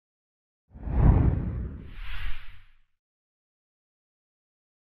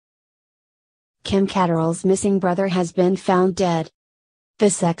Kim Cattrall's missing brother has been found dead. The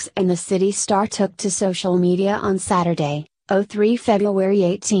Sex and the City star took to social media on Saturday, February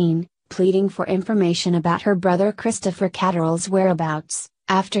 18, pleading for information about her brother Christopher Cattrall's whereabouts,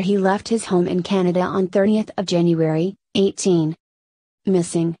 after he left his home in Canada on 30th of January, 18.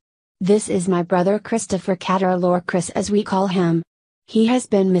 Missing. This is my brother Christopher Cattrall, or Chris as we call him. He has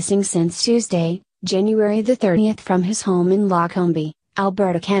been missing since Tuesday, January the 30th from his home in Lacombe,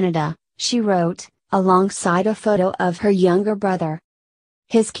 Alberta, Canada, she wrote, alongside a photo of her younger brother.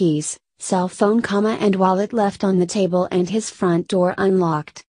 His keys, cell phone, and wallet left on the table and his front door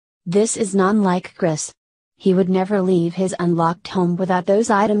unlocked. This is not like Chris. He would never leave his unlocked home without those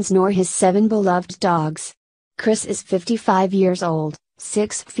items nor his 7 beloved dogs. Chris is 55 years old,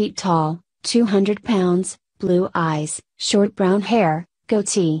 6 feet tall, 200 pounds, blue eyes, short brown hair,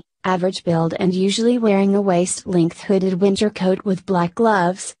 goatee, average build, and usually wearing a waist-length hooded winter coat with black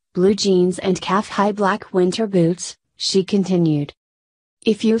gloves, blue jeans and calf-high black winter boots, she continued.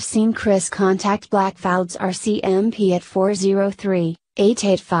 If you've seen Chris, contact Blackfouds RCMP at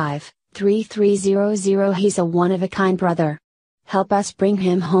 403-885-3300. He's a one-of-a-kind brother. Help us bring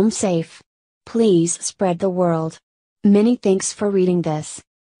him home safe. Please spread the word. Many thanks for reading this.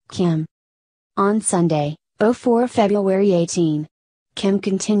 Kim. On Sunday, February 18. Kim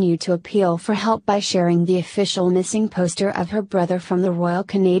continued to appeal for help by sharing the official missing poster of her brother from the Royal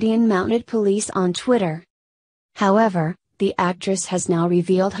Canadian Mounted Police on Twitter. However, the actress has now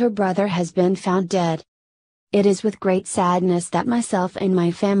revealed her brother has been found dead. It is with great sadness that myself and my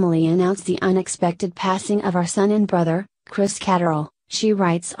family announce the unexpected passing of our son and brother, Chris Cattrall, she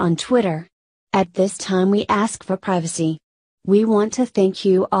writes on Twitter. At this time we ask for privacy. We want to thank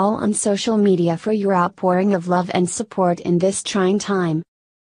you all on social media for your outpouring of love and support in this trying time.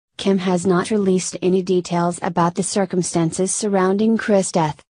 Kim has not released any details about the circumstances surrounding Chris'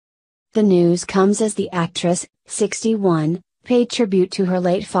 death. The news comes as the actress, 61, paid tribute to her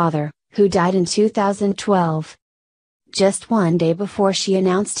late father, who died in 2012. Just one day before she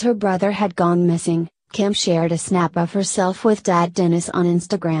announced her brother had gone missing, Kim shared a snap of herself with Dad Dennis on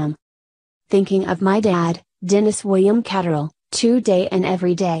Instagram. Thinking of my dad, Dennis William Cattrall, today and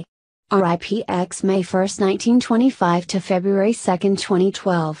every day. R.I.P. X May 1, 1925 to February 2,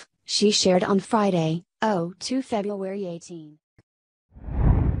 2012, she shared on Friday, February 18.